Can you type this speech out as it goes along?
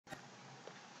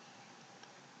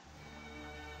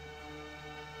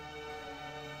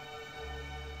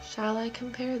Shall I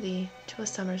compare thee to a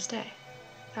summer's day?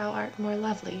 Thou art more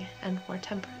lovely and more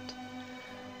temperate.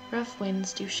 Rough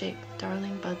winds do shake the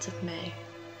darling buds of May,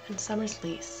 and summer's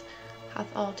lease hath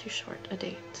all too short a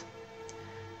date.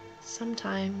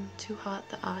 Sometime too hot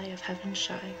the eye of heaven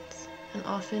shines, and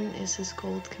often is his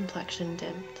gold complexion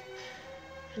dimmed,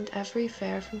 and every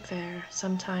fair from fair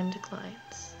sometime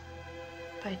declines,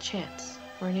 by chance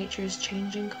or nature's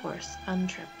changing course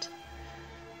untrimmed.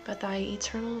 But thy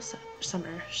eternal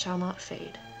summer shall not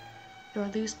fade, nor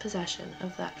lose possession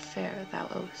of that fair thou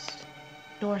owest,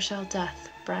 nor shall death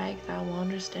brag thou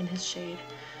wander'st in his shade,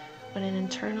 when in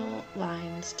eternal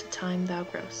lines to time thou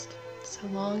grow'st. So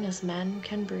long as men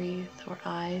can breathe or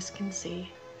eyes can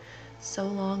see, so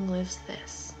long lives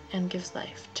this, and gives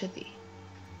life to thee.